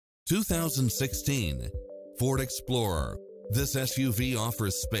2016 Ford Explorer. This SUV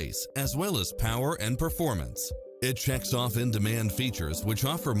offers space as well as power and performance. It checks off in-demand features which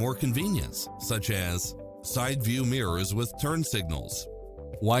offer more convenience, such as side view mirrors with turn signals,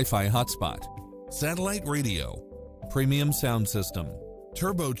 Wi-Fi hotspot, satellite radio, premium sound system,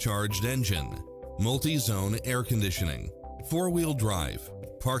 turbocharged engine, multi-zone air conditioning, four-wheel drive,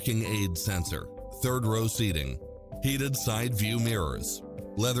 parking aid sensor, third-row seating, heated side view mirrors,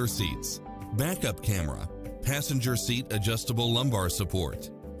 leather seats, backup camera, passenger seat adjustable lumbar support,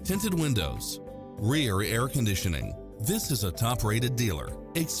 tinted windows, rear air conditioning. This is a top-rated dealer.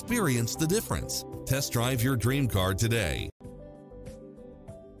 Experience the difference. Test drive your dream car today.